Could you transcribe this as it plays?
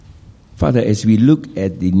Father, as we look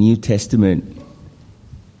at the New Testament,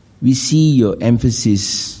 we see your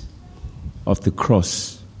emphasis of the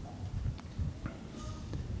cross.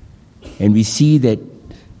 And we see that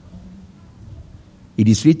it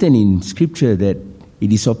is written in Scripture that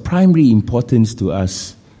it is of primary importance to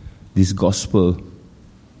us, this gospel.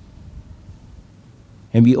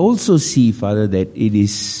 And we also see, Father, that it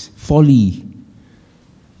is folly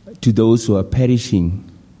to those who are perishing.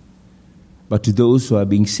 But to those who are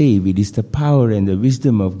being saved, it is the power and the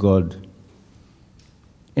wisdom of God.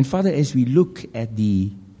 And Father, as we look at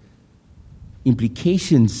the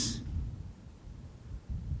implications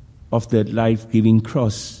of the life-giving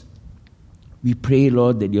cross, we pray,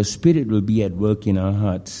 Lord, that your Spirit will be at work in our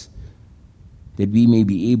hearts, that we may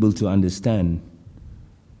be able to understand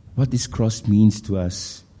what this cross means to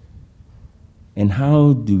us and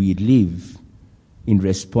how do we live in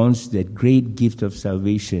response to that great gift of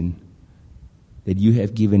salvation that you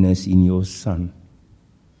have given us in your Son.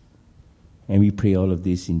 And we pray all of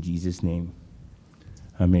this in Jesus' name.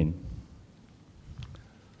 Amen.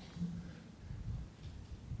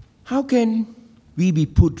 How can we be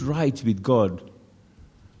put right with God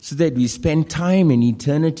so that we spend time and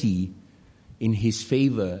eternity in His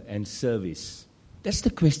favor and service? That's the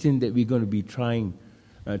question that we're going to be trying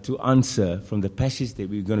to answer from the passage that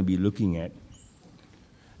we're going to be looking at.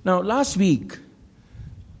 Now, last week,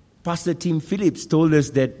 Pastor Tim Phillips told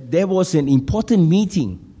us that there was an important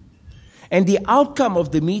meeting, and the outcome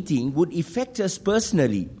of the meeting would affect us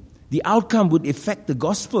personally. The outcome would affect the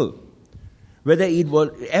gospel, whether it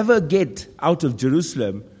will ever get out of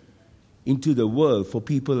Jerusalem into the world for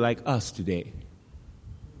people like us today.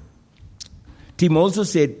 Tim also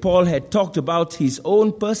said Paul had talked about his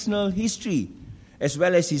own personal history as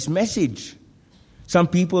well as his message. Some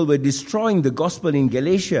people were destroying the gospel in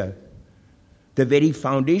Galatia, the very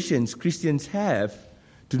foundations Christians have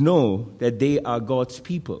to know that they are God's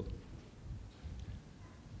people.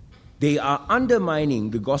 They are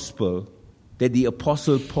undermining the gospel that the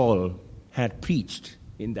Apostle Paul had preached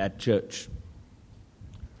in that church.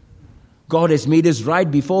 God has made us right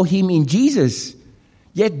before Him in Jesus.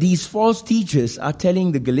 Yet these false teachers are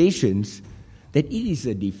telling the Galatians that it is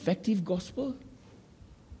a defective gospel.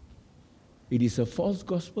 It is a false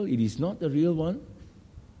gospel. It is not the real one.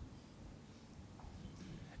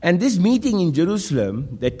 And this meeting in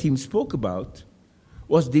Jerusalem that Tim spoke about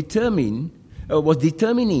was determining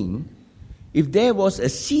if there was a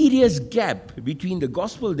serious gap between the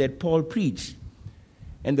gospel that Paul preached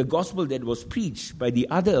and the gospel that was preached by the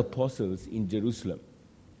other apostles in Jerusalem.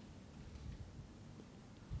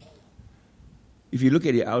 If you look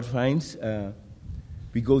at the outlines,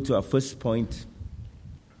 we go to our first point.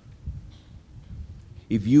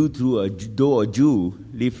 If you, though a Jew,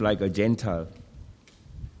 live like a Gentile.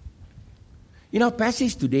 In our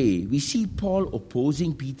passage today, we see Paul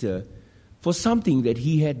opposing Peter for something that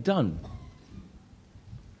he had done.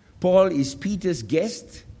 Paul is Peter's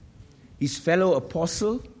guest, his fellow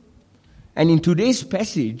apostle, and in today's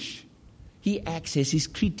passage, he acts as his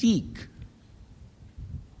critique.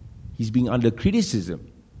 He's being under criticism.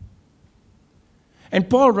 And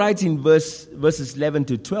Paul writes in verses 11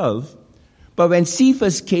 to 12, "But when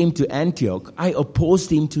Cephas came to Antioch, I opposed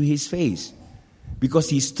him to his face, because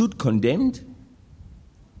he stood condemned.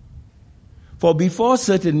 For before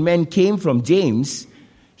certain men came from James,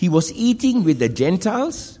 he was eating with the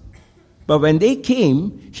Gentiles, but when they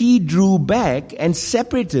came, he drew back and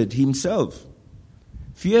separated himself,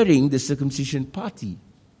 fearing the circumcision party."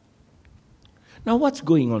 Now what's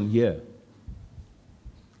going on here?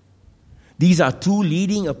 These are two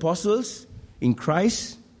leading apostles in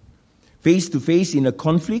Christ, face to face in a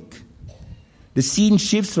conflict. The scene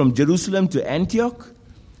shifts from Jerusalem to Antioch,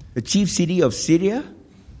 the chief city of Syria,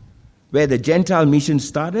 where the Gentile mission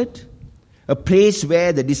started, a place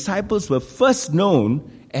where the disciples were first known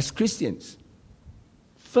as Christians.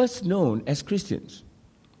 First known as Christians.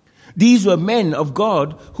 These were men of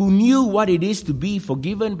God who knew what it is to be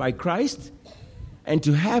forgiven by Christ and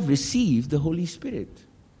to have received the Holy Spirit.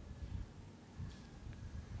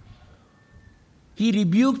 He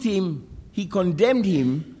rebuked him, he condemned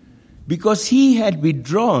him, because he had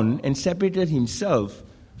withdrawn and separated himself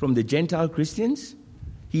from the Gentile Christians.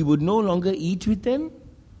 He would no longer eat with them.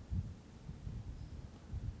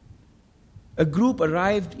 A group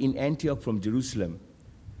arrived in Antioch from Jerusalem.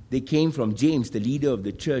 They came from James, the leader of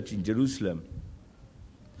the church in Jerusalem.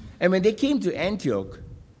 And when they came to Antioch,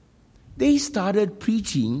 they started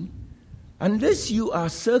preaching, unless you are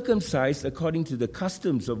circumcised according to the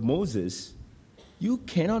customs of Moses, you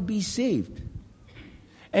cannot be saved.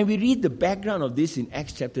 And we read the background of this in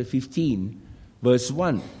Acts chapter 15, verse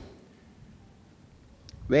 1.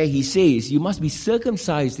 where he says, you must be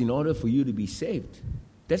circumcised in order for you to be saved.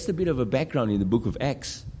 That's a bit of a background in the book of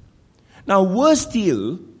Acts. Now, worse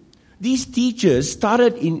still, these teachers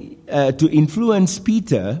started to influence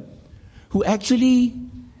Peter, who actually,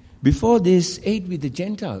 before this, ate with the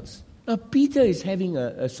Gentiles. Now, Peter is having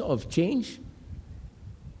a sort of change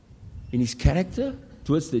in his character,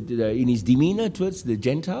 in his demeanor towards the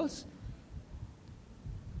Gentiles.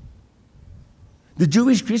 The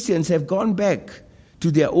Jewish Christians have gone back to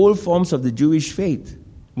their old forms of the Jewish faith.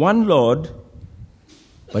 One Lord,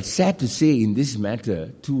 but sad to say in this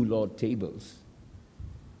matter, two Lord tables.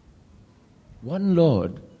 One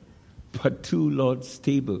Lord, but two Lord's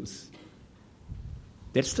tables.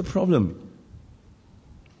 That's the problem.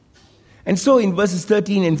 And so in verses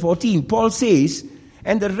 13 and 14, Paul says,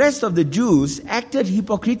 and the rest of the Jews acted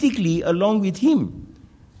hypocritically along with him,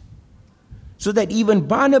 so that even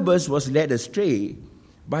Barnabas was led astray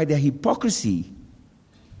by their hypocrisy.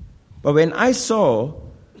 But when I saw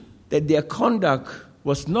that their conduct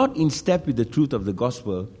was not in step with the truth of the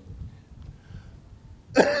gospel,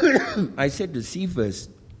 I said to Cephas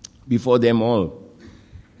before them all,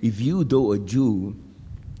 if you, though a Jew,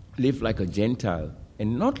 live like a Gentile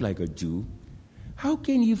and not like a Jew, how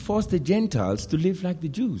can you force the Gentiles to live like the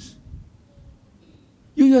Jews?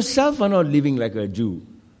 You yourself are not living like a Jew.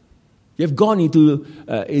 You have gone into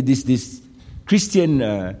this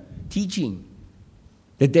Christian teaching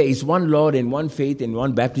that there is one Lord and one faith and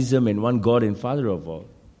one baptism and one God and Father of all.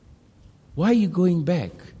 Why are you going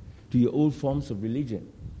back to your old forms of religion?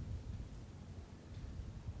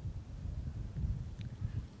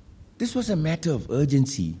 This was a matter of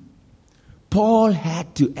urgency. Paul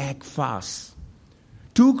had to act fast.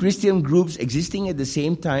 Two Christian groups existing at the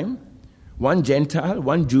same time, one Gentile,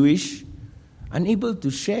 one Jewish, unable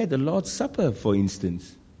to share the Lord's Supper, for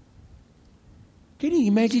instance. Can you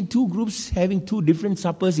imagine two groups having two different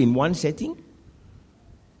suppers in one setting?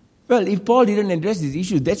 Well, if Paul didn't address this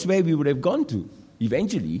issue, that's where we would have gone to,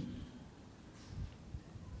 eventually.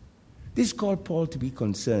 This called Paul to be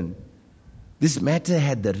concerned. This matter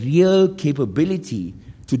had the real capability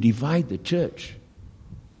to divide the church.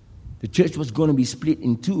 The church was going to be split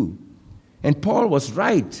in two. And Paul was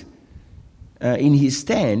right in his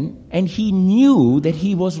stand, and he knew that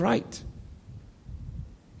he was right.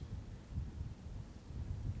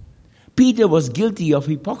 Peter was guilty of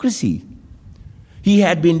hypocrisy. He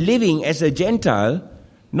had been living as a Gentile,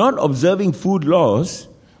 not observing food laws,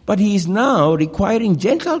 but he is now requiring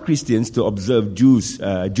Gentile Christians to observe Jewish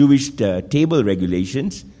table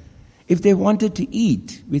regulations if they wanted to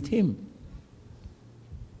eat with him.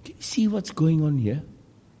 Do you see what's going on here?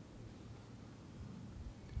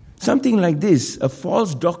 Something like this, a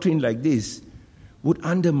false doctrine like this, would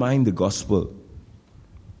undermine the gospel.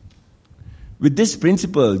 With this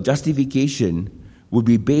principle, justification would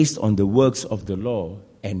be based on the works of the law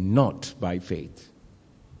and not by faith.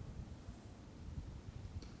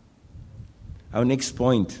 Our next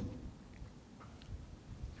point.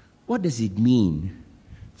 What does it mean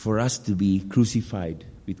for us to be crucified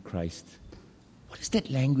with Christ? What is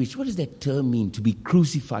that language? What does that term mean, to be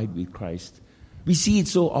crucified with Christ? We see it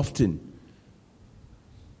so often.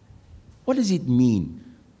 What does it mean?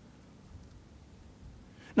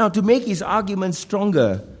 Now, to make his argument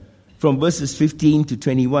stronger, from verses 15 to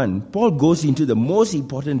 21, Paul goes into the most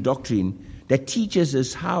important doctrine that teaches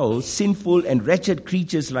us how sinful and wretched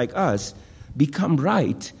creatures like us become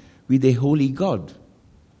right with a holy God.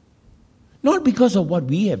 Not because of what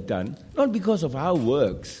we have done, not because of our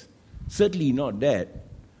works, certainly not that,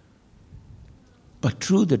 but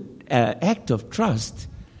through the act of trust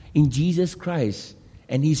in Jesus Christ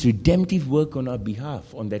and his redemptive work on our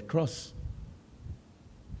behalf on that cross.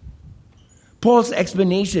 Paul's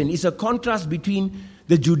explanation is a contrast between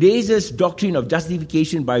the Judaizers' doctrine of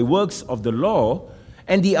justification by works of the law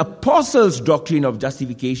and the apostles' doctrine of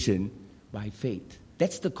justification by faith.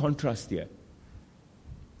 That's the contrast here.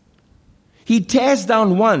 He tears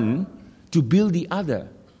down one to build the other.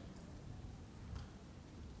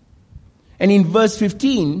 And in verses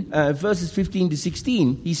 15 to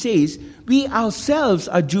 16, he says, we ourselves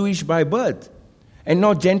are Jewish by birth and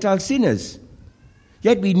not Gentile sinners.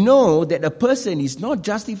 Yet we know that a person is not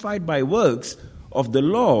justified by works of the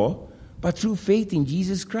law, but through faith in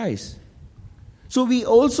Jesus Christ. So we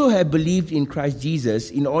also have believed in Christ Jesus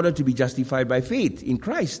in order to be justified by faith in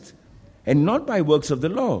Christ, and not by works of the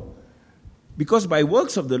law. Because by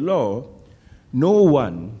works of the law, no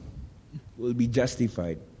one will be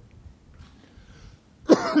justified.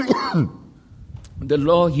 The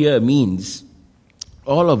law here means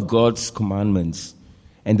all of God's commandments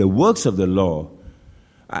and the works of the law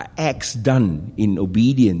acts done in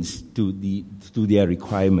obedience to their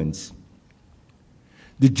requirements.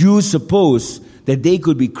 The Jews supposed that they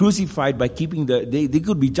could be crucified by keeping they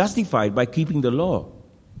could be justified by keeping the law.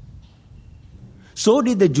 So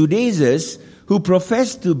did the Judaizers, who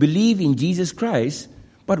professed to believe in Jesus Christ,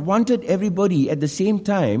 but wanted everybody at the same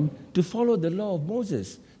time to follow the law of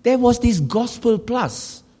Moses. There was this gospel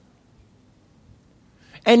plus.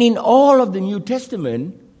 And in all of the New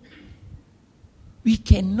Testament, we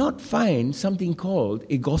cannot find something called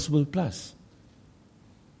a gospel plus.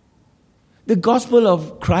 The gospel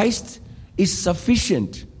of Christ is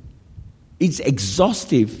sufficient, it's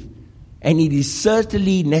exhaustive, and it is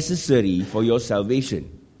certainly necessary for your salvation.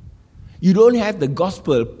 You don't have the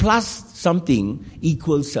gospel plus something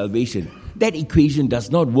equals salvation. That equation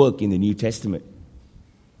does not work in the New Testament.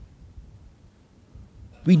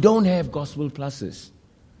 We don't have gospel pluses.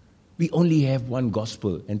 We only have one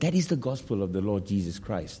gospel, and that is the gospel of the Lord Jesus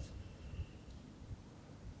Christ.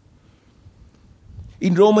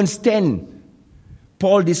 In Romans 10,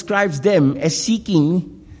 Paul describes them as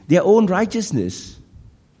seeking their own righteousness.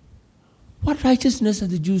 What righteousness are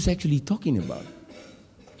the Jews actually talking about?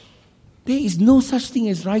 There is no such thing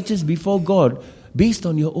as righteous before God based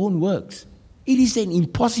on your own works. It is an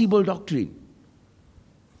impossible doctrine.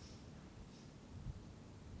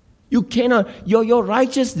 You cannot, your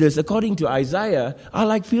righteousness, according to Isaiah, are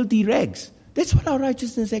like filthy rags. That's what our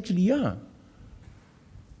righteousness actually are.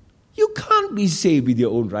 You can't be saved with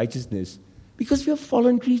your own righteousness because we are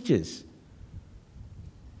fallen creatures.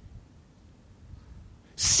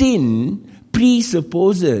 Sin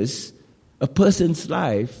presupposes a person's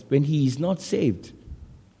life when he is not saved.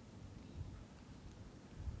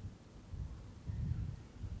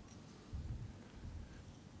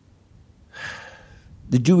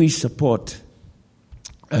 The Jewish suppose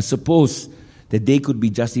that they could be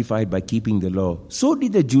justified by keeping the law. So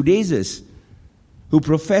did the Judaizers, who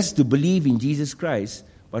professed to believe in Jesus Christ,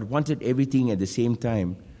 but wanted everything at the same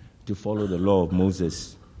time to follow the law of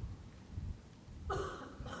Moses.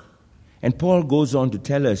 And Paul goes on to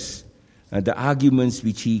tell us the arguments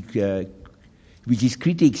which his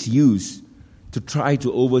critics use to try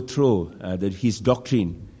to overthrow his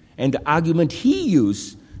doctrine, and the argument he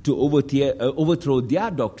used to overthrow their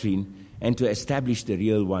doctrine and to establish the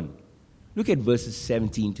real one. Look at verses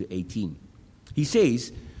 17 to 18. He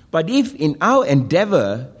says, "But if in our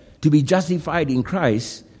endeavor to be justified in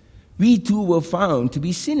Christ, we too were found to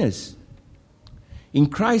be sinners, is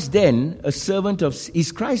Christ then a servant of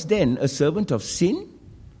sin?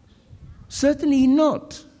 Certainly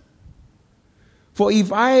not. For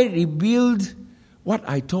if I rebuild what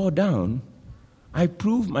I tore down, I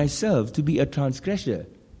prove myself to be a transgressor."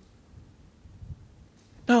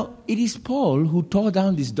 Now, it is Paul who tore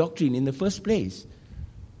down this doctrine in the first place.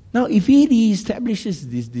 Now, if he reestablishes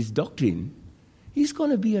this doctrine, he's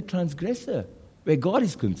going to be a transgressor where God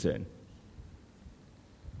is concerned.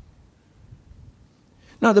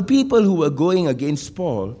 Now, the people who were going against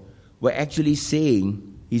Paul were actually saying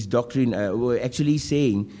his doctrine of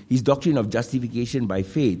justification by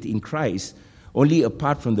faith in Christ, only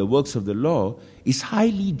apart from the works of the law, is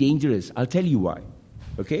highly dangerous. I'll tell you why.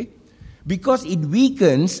 Okay? Because it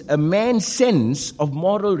weakens a man's sense of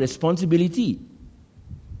moral responsibility.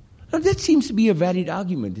 Now, that seems to be a valid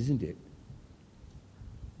argument, isn't it?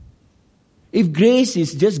 If grace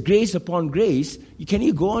is just grace upon grace, can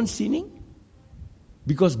you go on sinning?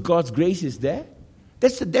 Because God's grace is there?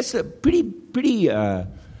 That's a pretty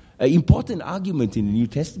important argument in the New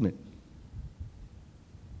Testament.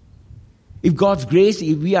 If God's grace,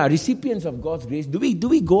 if we are recipients of God's grace, do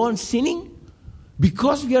we go on sinning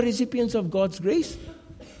because we are recipients of God's grace?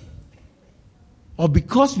 Or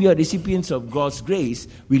because we are recipients of God's grace,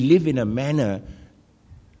 we live in a manner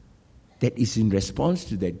that is in response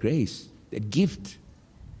to that grace, that gift?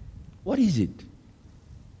 What is it?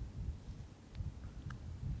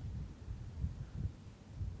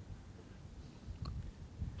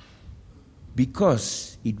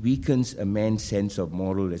 Because it weakens a man's sense of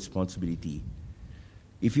moral responsibility.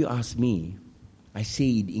 If you ask me, I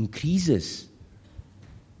say it increases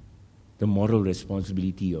the moral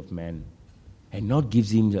responsibility of man, and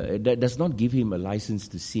does not give him a license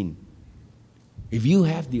to sin. If you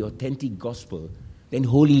have the authentic gospel, then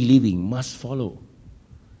holy living must follow.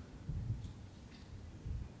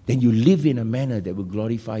 Then you live in a manner that will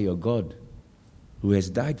glorify your God who has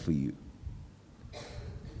died for you.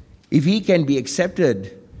 If he can be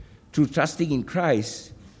accepted through trusting in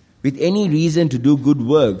Christ with any reason to do good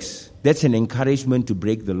works, that's an encouragement to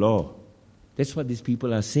break the law. That's what these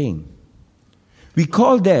people are saying. We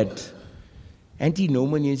call that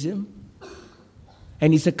antinomianism.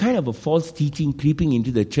 And it's a kind of a false teaching creeping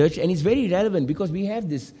into the church, and it's very relevant because we have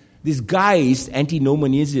this guised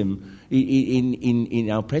antinomianism in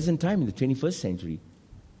our present time, in the 21st century.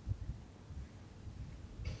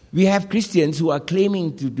 We have Christians who are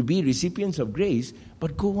claiming to be recipients of grace,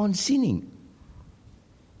 but go on sinning.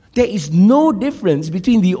 There is no difference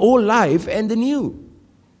between the old life and the new.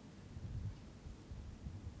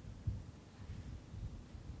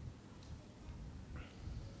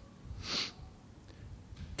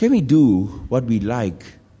 Can we do what we like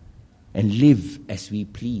and live as we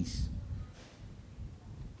please?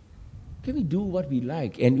 Can we do what we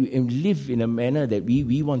like and live in a manner that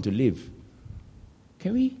we want to live?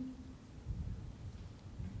 Can we?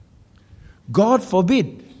 God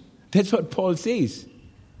forbid. That's what Paul says.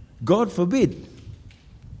 God forbid.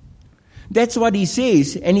 That's what he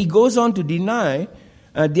says, and he goes on to deny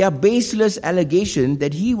their baseless allegation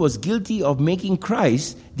that he was guilty of making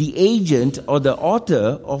Christ the agent or the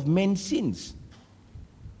author of men's sins.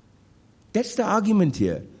 That's the argument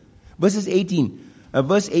here. Verse 18.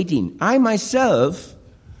 I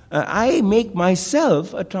make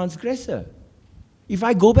myself a transgressor. If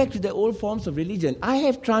I go back to the old forms of religion, I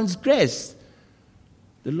have transgressed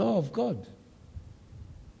the law of God.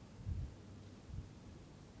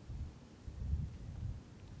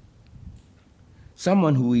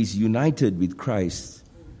 Someone who is united with Christ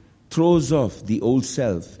throws off the old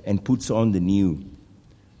self and puts on the new.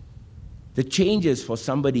 The changes for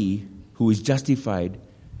somebody who is justified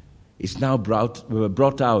is now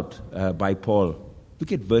brought out by Paul.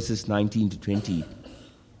 Look at verses 19 to 20.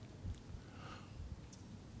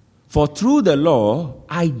 For through the law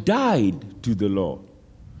I died to the law,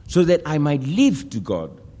 so that I might live to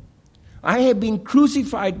God. I have been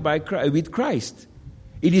crucified with Christ.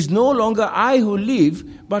 It is no longer I who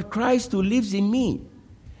live, but Christ who lives in me.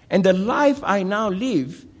 And the life I now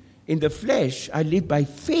live in the flesh, I live by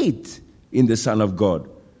faith in the Son of God,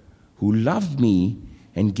 who loved me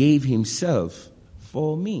and gave himself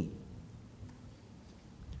for me.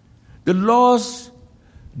 The law's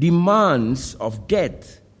demands of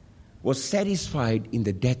death was satisfied in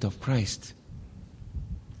the death of Christ.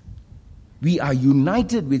 We are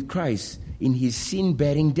united with Christ in his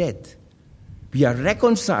sin-bearing death. We are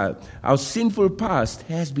reconciled. Our sinful past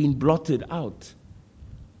has been blotted out.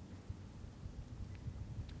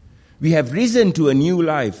 We have risen to a new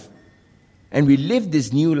life, and we live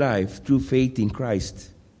this new life through faith in Christ.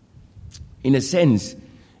 In a sense,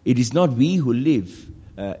 it is not we who live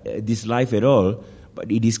this life at all, but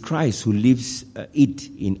it is Christ who lives it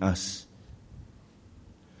in us.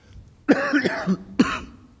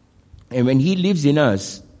 And when he lives in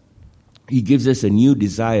us, he gives us a new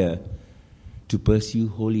desire to pursue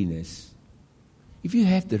holiness. If you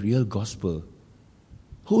have the real gospel,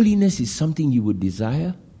 holiness is something you would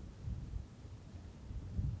desire.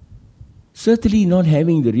 Certainly not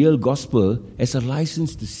having the real gospel as a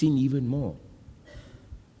license to sin even more.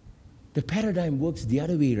 The paradigm works the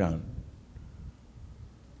other way around.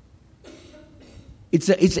 It's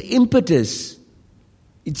an impetus.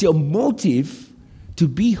 It's your motive to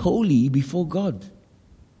be holy before God.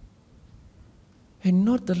 And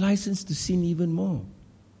not the license to sin even more.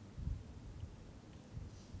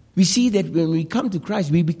 We see that when we come to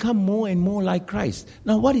Christ, we become more and more like Christ.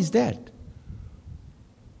 Now, what is that?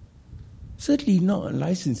 Certainly not a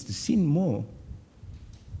license to sin more.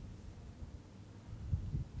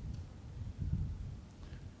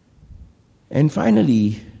 And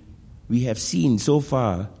finally, we have seen so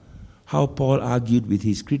far how Paul argued with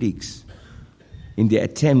his critics in their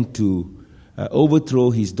attempt to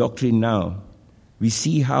overthrow his doctrine now. We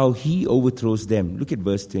see how he overthrows them. Look at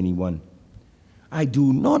verse 21. I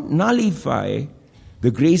do not nullify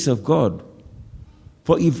the grace of God,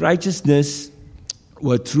 for if righteousness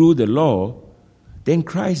were through the law, then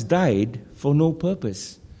Christ died for no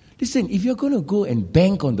purpose. Listen, if you're going to go and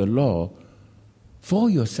bank on the law for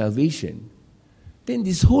your salvation, then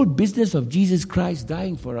this whole business of Jesus Christ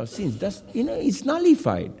dying for our sins, it's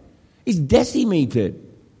nullified. It's decimated.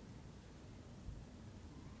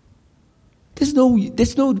 There's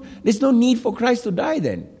no need for Christ to die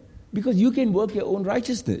then, because you can work your own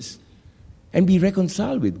righteousness and be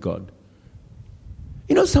reconciled with God.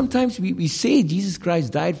 Sometimes we say Jesus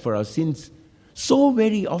Christ died for our sins so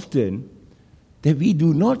very often that we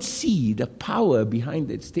do not see the power behind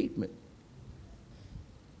that statement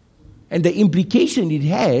and the implication it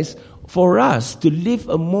has for us to live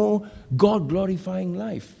a more God-glorifying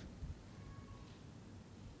life.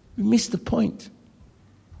 We miss the point.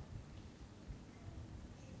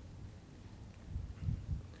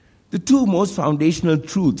 The two most foundational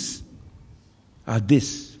truths are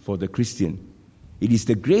this for the Christian. It is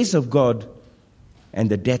the grace of God and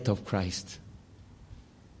the death of Christ.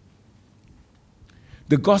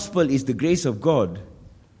 The gospel is the grace of God.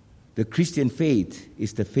 The Christian faith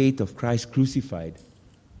is the faith of Christ crucified.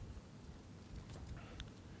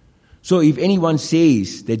 So if anyone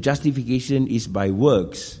says that justification is by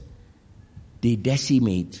works, they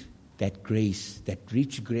decimate that grace, that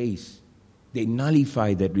rich grace. They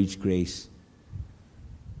nullify that rich grace.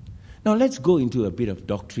 Now let's go into a bit of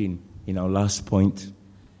doctrine in our last point.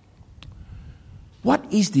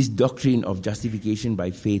 What is this doctrine of justification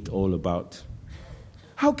by faith all about?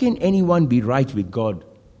 How can anyone be right with God?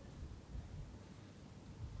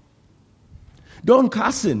 Don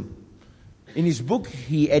Carson, in his book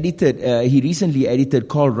he recently edited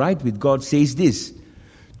called Right with God, says this: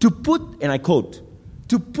 to put, and I quote,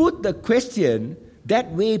 to put the question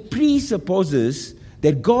that way presupposes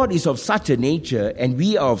that God is of such a nature and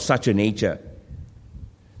we are of such a nature,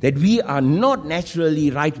 that we are not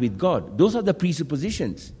naturally right with God. Those are the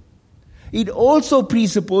presuppositions. It also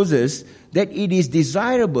presupposes that it is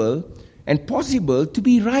desirable and possible to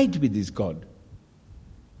be right with this God.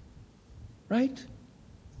 Right?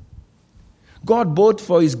 God, both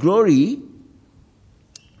for His glory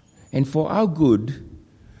and for our good,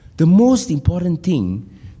 the most important thing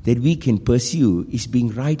that we can pursue is being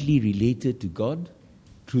rightly related to God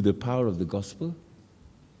through the power of the gospel.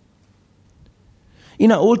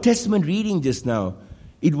 In our Old Testament reading just now,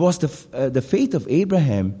 it was the faith of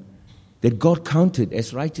Abraham that God counted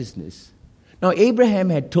as righteousness. Now, God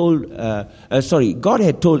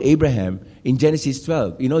had told Abraham in Genesis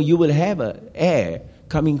 12, you will have an heir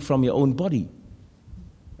coming from your own body.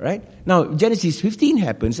 Right? Now, Genesis 15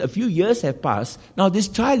 happens, a few years have passed. Now, this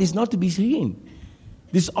child is not to be seen.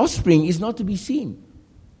 This offspring is not to be seen.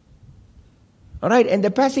 All right? And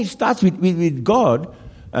the passage starts with God,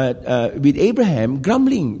 with Abraham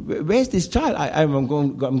grumbling, where's this child? I'm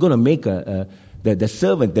going to make the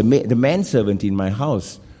servant, the manservant in my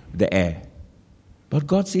house, the heir. But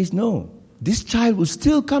God says, no, this child will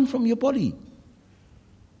still come from your body.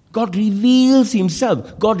 God reveals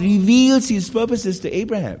Himself. God reveals His purposes to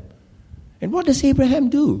Abraham. And what does Abraham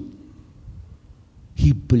do?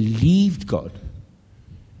 He believed God.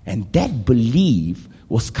 And that belief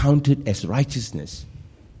was counted as righteousness.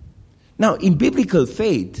 Now, in biblical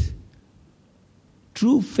faith,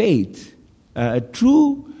 true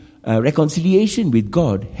reconciliation with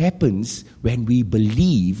God happens when we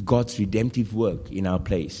believe God's redemptive work in our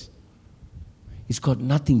place. It's got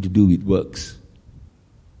nothing to do with works.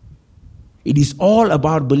 It is all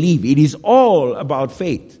about belief. It is all about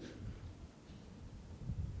faith.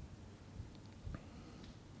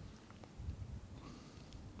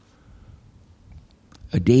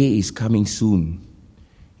 A day is coming soon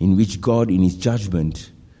in which God, in His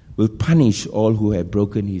judgment, will punish all who have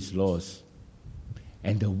broken His laws.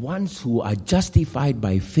 And the ones who are justified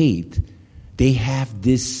by faith, they have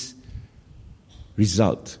this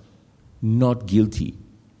result: not guilty.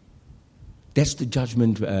 That's the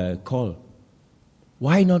judgment call.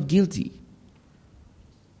 Why not guilty?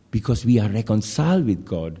 Because we are reconciled with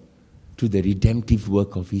God through the redemptive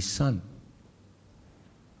work of His Son.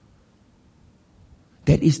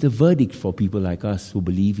 That is the verdict for people like us who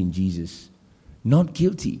believe in Jesus. Not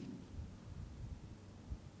guilty.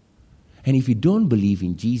 And if you don't believe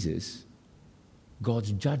in Jesus,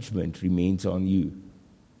 God's judgment remains on you.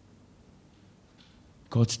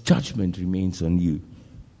 God's judgment remains on you.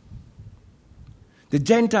 The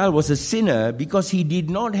Gentile was a sinner because he did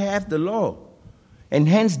not have the law and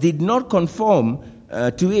hence did not conform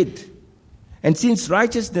to it. And since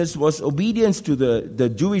righteousness was obedience to the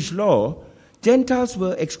Jewish law, Gentiles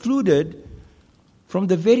were excluded from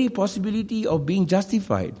the very possibility of being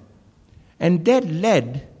justified. And that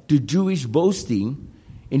led to Jewish boasting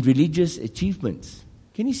in religious achievements.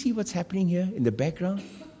 Can you see what's happening here in the background?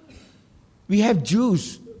 We have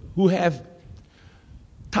Jews who have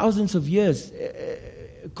thousands of years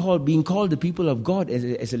being called the people of God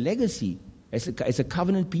as a legacy, as a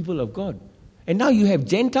covenant people of God. And now you have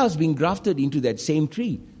Gentiles being grafted into that same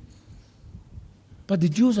tree. But the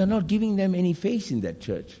Jews are not giving them any face in that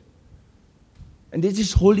church. And they're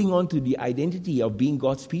just holding on to the identity of being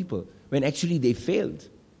God's people when actually they failed.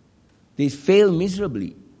 They failed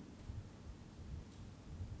miserably.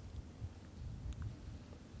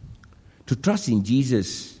 To trust in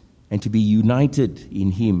Jesus and to be united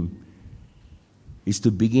in Him is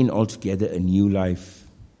to begin altogether a new life.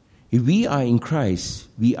 If we are in Christ,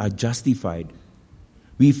 we are justified.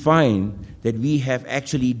 We find that we have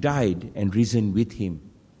actually died and risen with Him.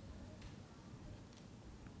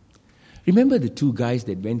 Remember the two guys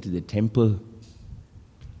that went to the temple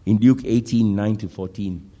in Luke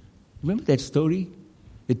 18:9-14? Remember that story?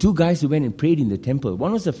 The two guys who went and prayed in the temple.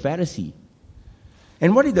 One was a Pharisee.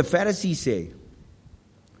 And what did the Pharisee say?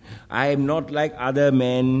 I am not like other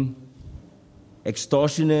men,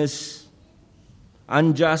 extortioners,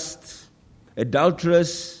 unjust,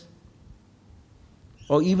 adulterous,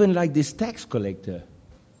 or even like this tax collector.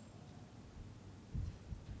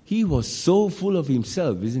 He was so full of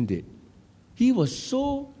himself, isn't it? He was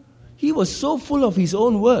so full of his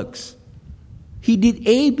own works. He did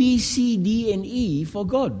A, B, C, D, and E for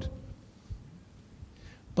God.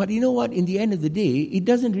 But you know what? In the end of the day, it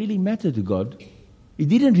doesn't really matter to God. It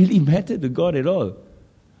didn't really matter to God at all.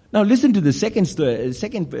 Now listen to the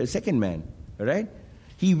second man, all right?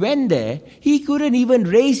 He went there. He couldn't even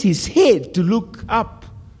raise his head to look up.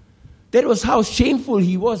 That was how shameful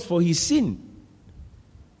he was for his sin.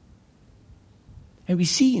 And we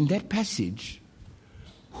see in that passage,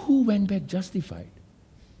 who went back justified?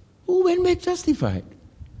 Who went back justified?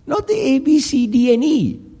 Not the A, B, C, D, and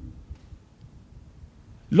E.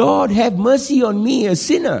 Lord, have mercy on me, a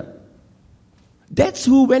sinner. That's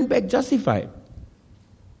who went back justified.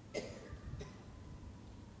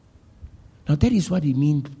 Now that is what it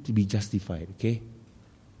means to be justified, okay?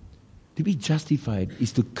 To be justified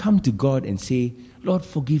is to come to God and say, Lord,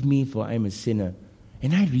 forgive me for I am a sinner.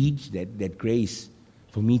 And I reach that grace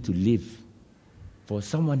for me to live. For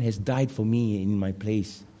someone has died for me in my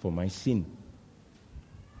place for my sin.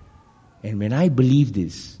 And when I believe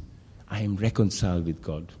this, I am reconciled with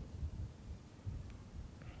God.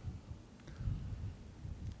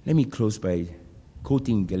 Let me close by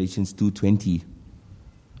quoting Galatians 2:20.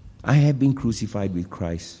 I have been crucified with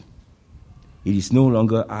Christ. It is no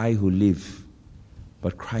longer I who live,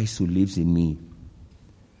 but Christ who lives in me.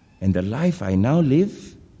 And the life I now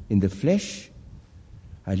live in the flesh,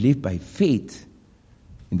 I live by faith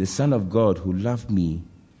in the Son of God who loved me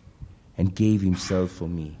and gave himself for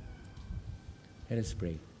me. Let us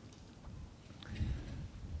pray.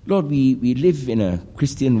 Lord, we live in a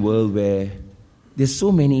Christian world where there's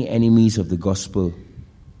so many enemies of the gospel,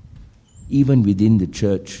 even within the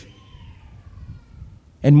church.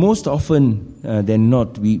 And most often than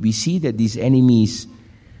not, we see that these enemies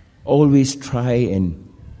always try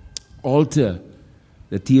and alter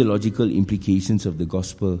the theological implications of the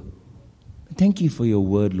gospel. Thank you for your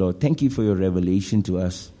word, Lord. Thank you for your revelation to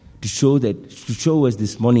us, to show us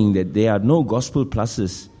this morning that there are no gospel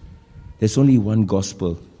pluses. There's only one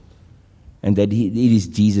gospel, and that it is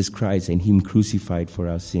Jesus Christ and him crucified for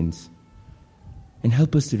our sins. And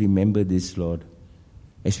help us to remember this, Lord,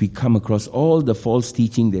 as we come across all the false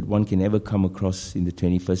teaching that one can ever come across in the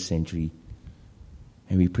 21st century.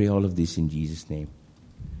 And we pray all of this in Jesus' name.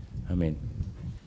 Amen.